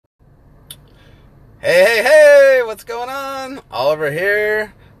Hey, hey, hey, what's going on? Oliver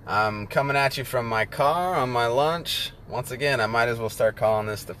here. I'm coming at you from my car on my lunch. Once again, I might as well start calling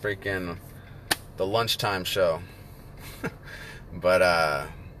this the lunchtime show.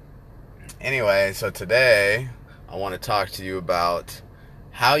 But anyway, so today I want to talk to you about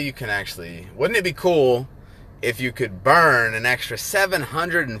how you can wouldn't it be cool if you could burn an extra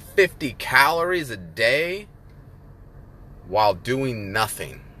 750 calories a day while doing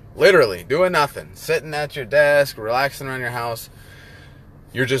nothing? Literally doing nothing, sitting at your desk, relaxing around your house.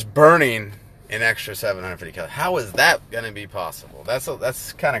 You're just burning an extra 750 calories. How is that going to be possible?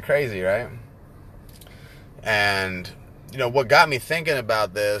 That's kind of crazy, right? And what got me thinking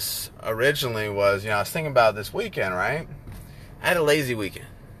about this originally was, I was thinking about this weekend, right? I had a lazy weekend.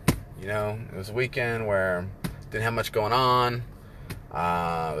 It was a weekend where didn't have much going on.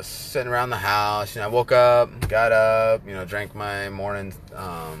 I was sitting around the house. I woke up, got up, drank my morning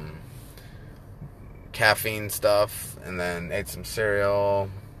caffeine stuff, and then ate some cereal.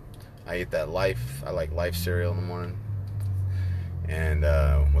 I ate that Life. I like Life cereal in the morning, and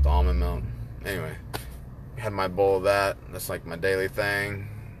with almond milk. Anyway, had my bowl of that. That's like my daily thing.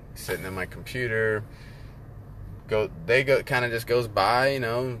 Sitting at my computer. Kind of just goes by,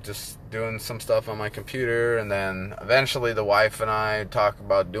 just doing some stuff on my computer, and then eventually the wife and I talk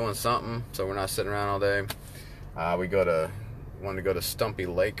about doing something, so we're not sitting around all day. We wanted to go to Stumpy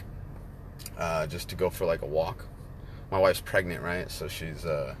Lake, just to go for like a walk. My wife's pregnant, right? So she's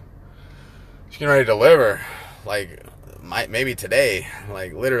getting ready to deliver, like maybe today.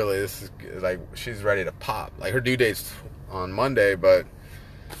 Like literally, this is like she's ready to pop. Like her due date's on Monday, but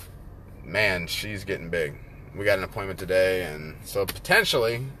man, she's getting big. We got an appointment today, and so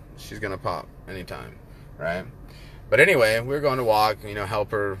potentially she's gonna pop anytime, right? But anyway, we were going to walk,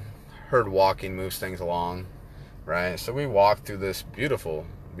 help her. Herd walking moves things along, right? So we walked through this beautiful,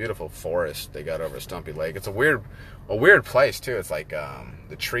 beautiful forest they got over Stumpy Lake. It's a weird place too. It's like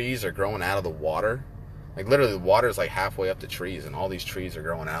the trees are growing out of the water. Like literally, the water is like halfway up the trees, and all these trees are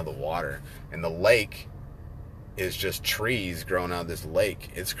growing out of the water, and the lake is just trees growing out of this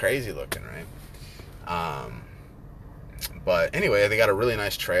lake. It's crazy looking, right? But anyway, they got a really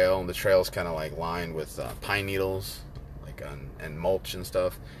nice trail, and the trail's kind of like lined with pine needles, and mulch and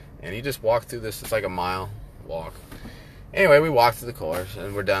stuff. And you just walk through this. It's like a mile walk. Anyway, we walk through the course,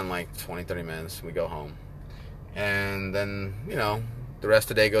 and we're done like 20-30 minutes. We go home, and then the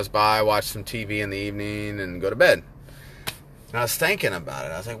rest of the day goes by. Watch some TV in the evening, and go to bed. And I was thinking about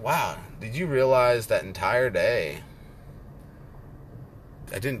it. I was like, wow, did you realize that entire day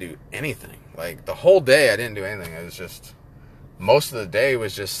I didn't do anything? Like the whole day I didn't do anything. It was just, most of the day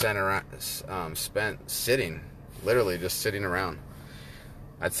was just spent sitting, literally just sitting around.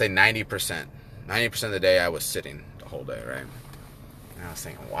 I'd say 90% of the day I was sitting the whole day, right? And I was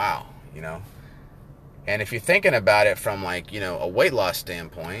thinking, wow, And if you're thinking about it from like, a weight loss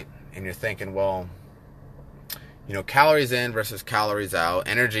standpoint, and you're thinking, well, calories in versus calories out,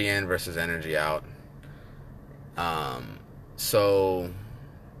 energy in versus energy out. So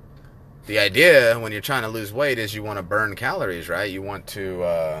the idea when you're trying to lose weight is you want to burn calories, right? You want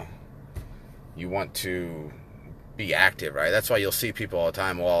to be active, right? That's why you'll see people all the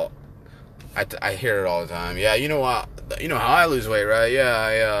time. Well, I hear it all the time. Yeah, you know what? You know how I lose weight, right?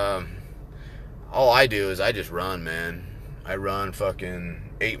 Yeah, all I do is I just run, man. I run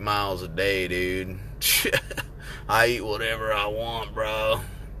fucking 8 miles a day, dude. I eat whatever I want, bro.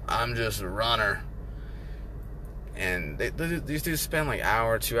 I'm just a runner. And these dudes spend like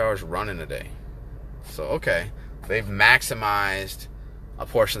 2 hours running a day. So, okay, they've maximized a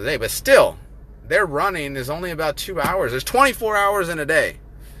portion of the day. But still, their running is only about 2 hours. There's 24 hours in a day.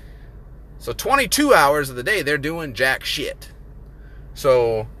 So 22 hours of the day, they're doing jack shit.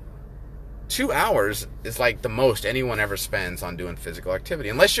 So 2 hours is like the most anyone ever spends on doing physical activity.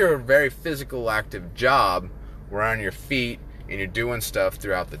 Unless you're a very physical active job, where on your feet, and you're doing stuff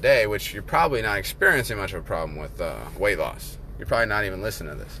throughout the day, which you're probably not experiencing much of a problem with weight loss. You're probably not even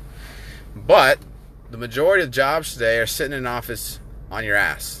listening to this. But the majority of jobs today are sitting in an office on your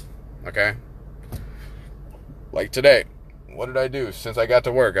ass. Okay? Like today, what did I do? Since I got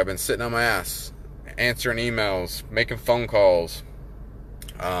to work, I've been sitting on my ass, answering emails, making phone calls.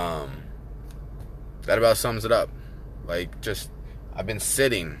 That about sums it up. Like, just, I've been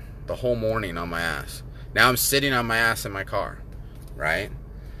sitting the whole morning on my ass. Now I'm sitting on my ass in my car, right?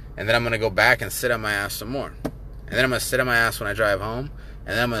 And then I'm going to go back and sit on my ass some more. And then I'm going to sit on my ass when I drive home.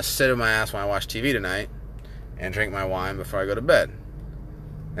 And then I'm going to sit on my ass when I watch TV tonight and drink my wine before I go to bed.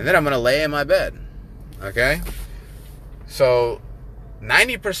 And then I'm going to lay in my bed, okay? So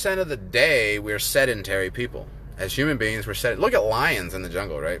 90% of the day we're sedentary people. As human beings, we're sedentary. Look at lions in the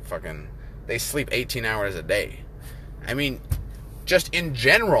jungle, right? Fucking they sleep 18 hours a day. I mean, just in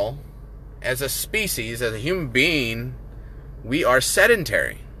general, as a species, as a human being, we are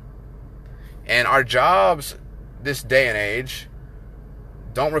sedentary. And our jobs this day and age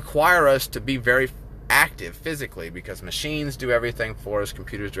don't require us to be very active physically, because machines do everything for us,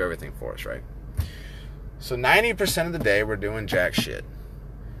 computers do everything for us, right? So 90% of the day we're doing jack shit.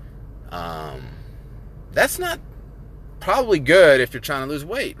 That's not probably good if you're trying to lose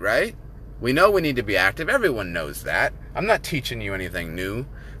weight, right? We know we need to be active. Everyone knows that. I'm not teaching you anything new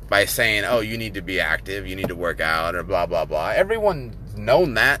by saying, oh, you need to be active, you need to work out, or blah, blah, blah. Everyone's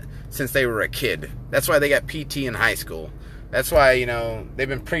known that since they were a kid. That's why they got PT in high school. That's why, they've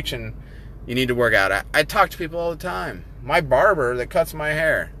been preaching you need to work out. I talk to people all the time. My barber that cuts my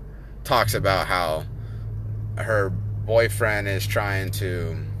hair talks about how her boyfriend is trying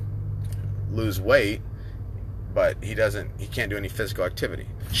to lose weight, but he can't do any physical activity.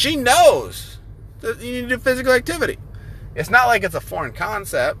 She knows that you need to do physical activity. It's not like it's a foreign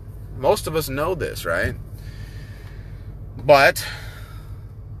concept. Most of us know this, right? But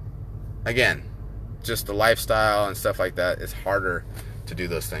again, just the lifestyle and stuff like that, it's harder to do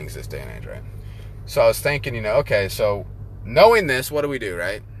those things this day and age, right? So I was thinking, okay, so knowing this, what do we do,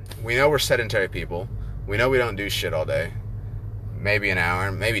 right? We know we're sedentary people. We know we don't do shit all day. Maybe an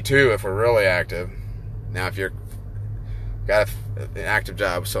hour, maybe 2 if we're really active. Now, if you're got an active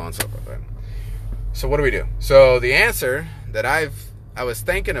job, so on and so forth, right? So what do we do? So the answer that I was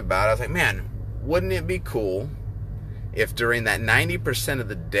thinking about, I was like, man, wouldn't it be cool if during that 90% of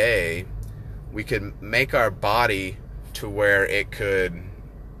the day we could make our body to where it could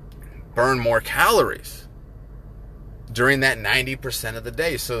burn more calories during that 90% of the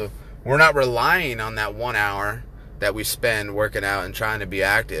day? So we're not relying on that 1 hour that we spend working out and trying to be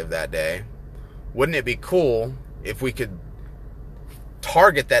active that day. Wouldn't it be cool if we could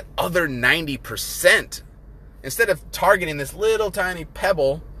target that other 90%, instead of targeting this little tiny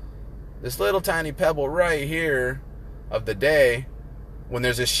pebble right here of the day, when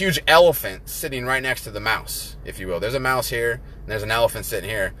there's this huge elephant sitting right next to the mouse, if you will. There's a mouse here, and there's an elephant sitting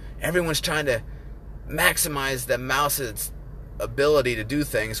here. Everyone's trying to maximize the mouse's ability to do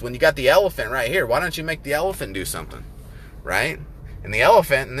things. When you got the elephant right here, why don't you make the elephant do something, right? And the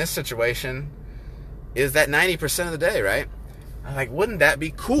elephant in this situation is that 90% of the day, right? I'm like, wouldn't that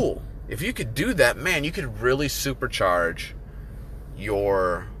be cool? If you could do that, man, you could really supercharge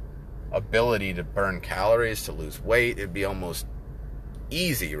your ability to burn calories, to lose weight. It'd be almost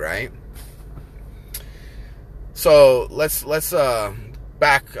easy, right? So let's go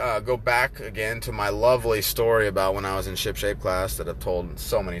back again to my lovely story about when I was in Ship Shape class that I've told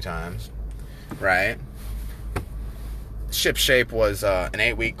so many times, right? Ship Shape was an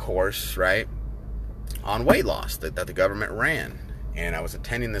 8-week course, right, on weight loss that the government ran. And I was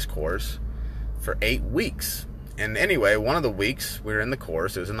attending this course for 8 weeks. And anyway, one of the weeks we were in the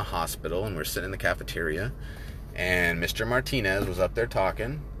course, it was in the hospital, and we were sitting in the cafeteria, and Mr. Martinez was up there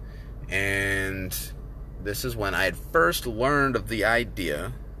talking. And this is when I had first learned of the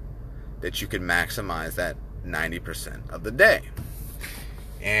idea that you could maximize that 90% of the day.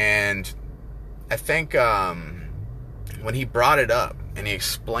 And I think when he brought it up and he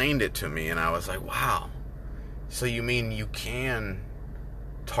explained it to me, and I was like, wow, so you mean you can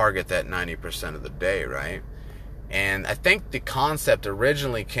target that 90% of the day, right? And I think the concept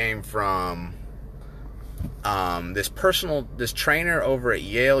originally came from this trainer over at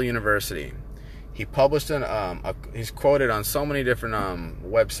Yale University. He published he's quoted on so many different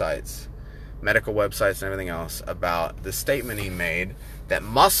websites, medical websites and everything else, about the statement he made that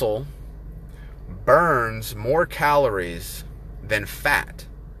muscle burns more calories than fat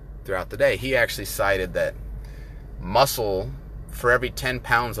throughout the day. He actually cited that muscle, for every 10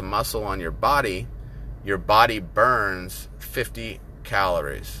 pounds of muscle on your body burns 50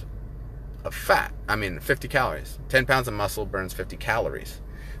 calories of fat. 50 calories. 10 pounds of muscle burns 50 calories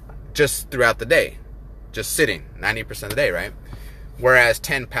just throughout the day, just sitting 90% of the day, right? Whereas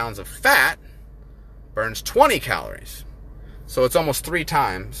 10 pounds of fat burns 20 calories. So it's almost three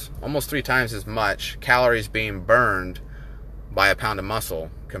times as much calories being burned by a pound of muscle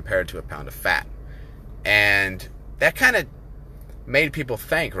compared to a pound of fat. And that kind of made people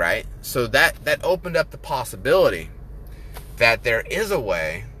think, right? So that opened up the possibility that there is a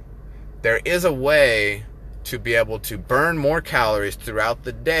way to be able to burn more calories throughout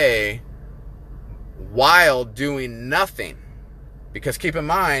the day while doing nothing. Because keep in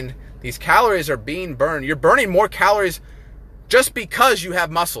mind, these calories are being burned. You're burning more calories just because you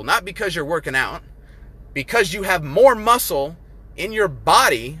have muscle, not because you're working out. Because you have more muscle in your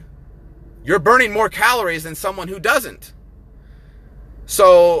body, you're burning more calories than someone who doesn't.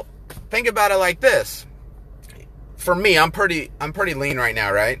 So think about it like this. For me, I'm pretty lean right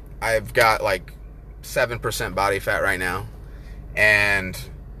now, right? I've got like 7% body fat right now. And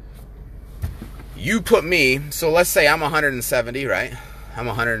you put me, so let's say I'm 170, right? I'm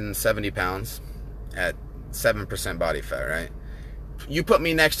 170 pounds at 7% body fat, right? You put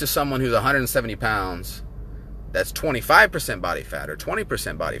me next to someone who's 170 pounds that's 25% body fat or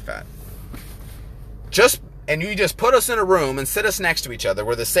 20% body fat. And you just put us in a room and sit us next to each other.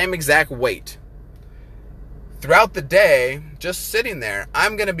 We're the same exact weight. Throughout the day, just sitting there,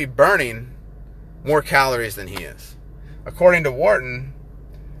 I'm going to be burning more calories than he is. According to Wharton,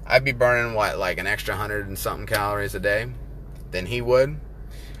 I'd be burning what, like an extra 100 and something calories a day than he would.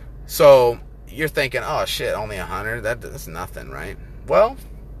 So you're thinking, oh shit, only 100? That's nothing, right? Well,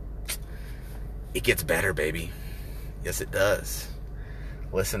 it gets better, baby. Yes, it does.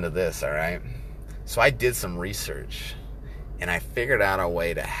 Listen to this, all right? So I did some research, and I figured out a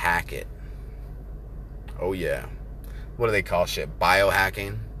way to hack it. Oh yeah. What do they call shit?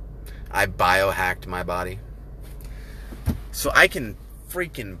 Biohacking. I biohacked my body. So I can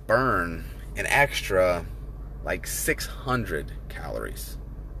freaking burn an extra like 600 calories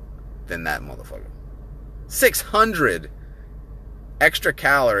than that motherfucker. 600 extra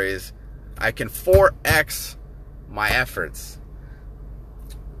calories. I can 4x my efforts.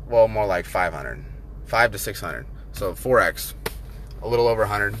 Well, more like 500. 5 to 600. So 4x. A little over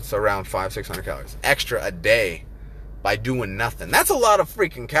 100. So around 500-600 calories. Extra a day by doing nothing. That's a lot of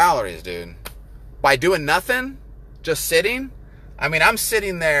freaking calories, dude. By doing nothing, just sitting. I mean, I'm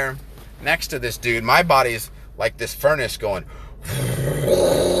sitting there next to this dude. My body's like this furnace going.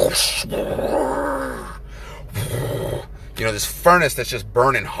 You know, this furnace that's just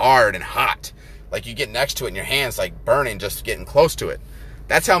burning hard and hot. Like you get next to it and your hand's like burning just getting close to it.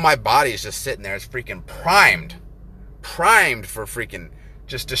 That's how my body is just sitting there. It's freaking primed. Primed for freaking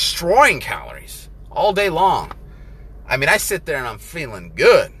just destroying calories all day long. I mean, I sit there and I'm feeling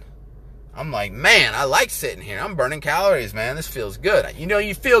good. I'm like, man, I like sitting here. I'm burning calories, man. This feels good. You know,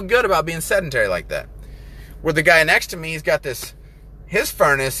 you feel good about being sedentary like that. Where the guy next to me, he's got this, his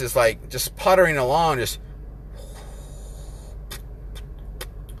furnace is like just puttering along, just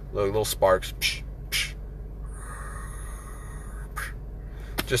little sparks.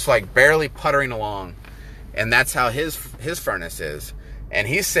 Just like barely puttering along. And that's how his furnace is. And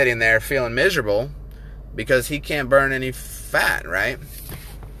he's sitting there feeling miserable because he can't burn any fat, right?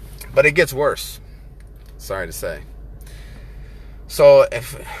 But it gets worse. Sorry to say. So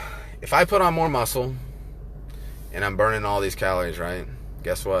if I put on more muscle and I'm burning all these calories, right?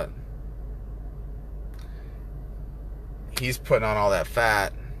 Guess what? He's putting on all that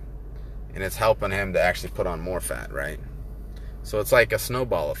fat and it's helping him to actually put on more fat, right? So it's like a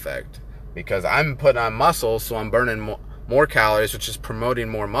snowball effect because I'm putting on muscle, so I'm burning more calories, which is promoting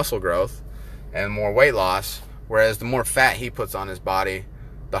more muscle growth and more weight loss. Whereas the more fat he puts on his body,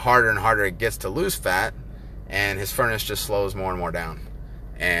 the harder and harder it gets to lose fat, and his furnace just slows more and more down.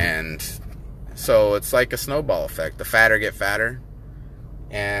 And so it's like a snowball effect. The fatter get fatter,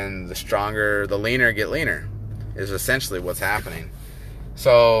 and the leaner get leaner, is essentially what's happening.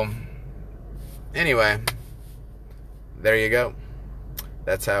 So anyway, there you go.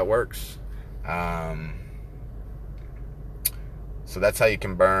 That's how it works. So that's how you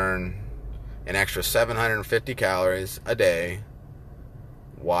can burn an extra 750 calories a day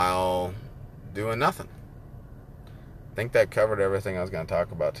while doing nothing. I think that covered everything I was going to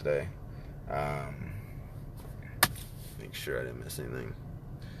talk about today. Make sure I didn't miss anything.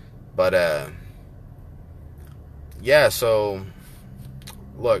 But, yeah, so,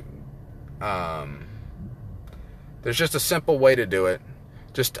 look, there's just a simple way to do it.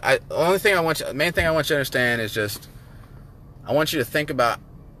 The main thing I want you to understand is just, I want you to think about,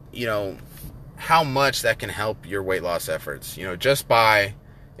 you know, how much that can help your weight loss efforts. You know, just by,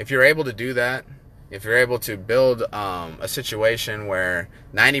 if you're able to do that, if you're able to build a situation where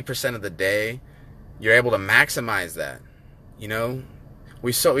 90% of the day you're able to maximize that. You know,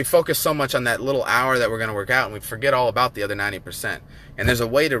 we focus so much on that little hour that we're going to work out, and we forget all about the other 90%. And there's a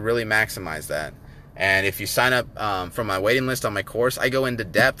way to really maximize that. And if you sign up for my waiting list on my course, I go into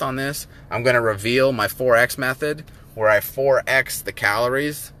depth on this. I'm going to reveal my 4X method, where I 4X the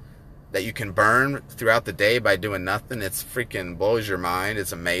calories that you can burn throughout the day by doing nothing. It's freaking blows your mind.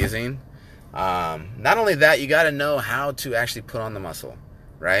 It's amazing. Not only that, you got to know how to actually put on the muscle,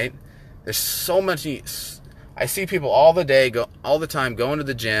 right? There's so much. I see people all the time going to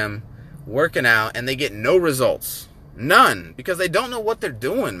the gym, working out, and they get no results. None. Because they don't know what they're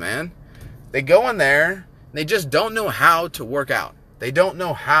doing, man. They go in there, they just don't know how to work out. They don't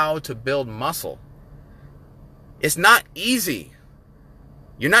know how to build muscle. It's not easy.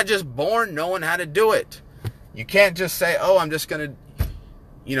 You're not just born knowing how to do it. You can't just say, oh, I'm just going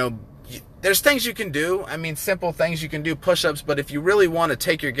to, there's things you can do. I mean, simple things you can do, push-ups. But if you really want to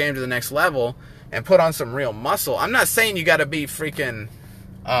take your game to the next level and put on some real muscle, I'm not saying you got to be freaking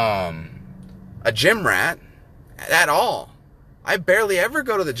a gym rat at all. I barely ever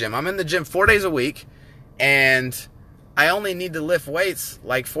go to the gym. I'm in the gym 4 days a week, and I only need to lift weights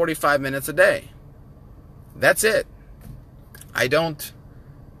like 45 minutes a day. That's it. I don't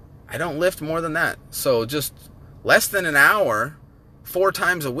lift more than that. So just less than an hour, 4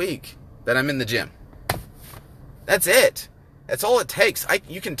 times a week that I'm in the gym. That's it. That's all it takes.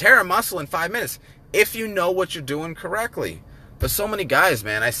 You can tear a muscle in 5 minutes if you know what you're doing correctly. But so many guys,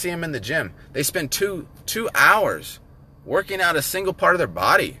 man, I see them in the gym. They spend two hours working out a single part of their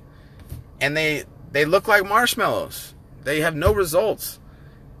body, and they look like marshmallows. They have no results.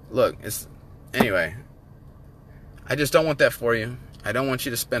 Look, anyway, I just don't want that for you. I don't want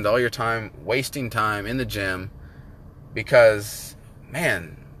you to spend all your time wasting time in the gym because,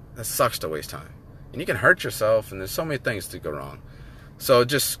 man, that sucks to waste time. And you can hurt yourself, and there's so many things to go wrong. So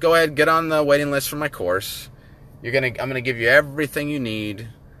just go ahead and get on the waiting list for my course. I'm gonna give you everything you need.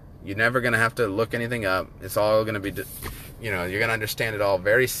 You're never gonna have to look anything up. It's all gonna be, you're gonna understand it all.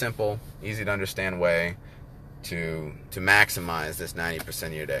 Very simple, easy to understand way to maximize this 90%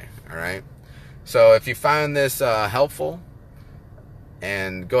 of your day. All right. So if you found this helpful,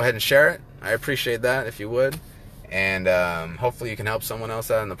 and go ahead and share it. I appreciate that if you would. And hopefully you can help someone else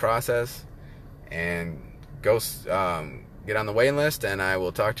out in the process. And go get on the waiting list, and I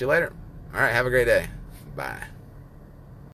will talk to you later. All right, have a great day. Bye.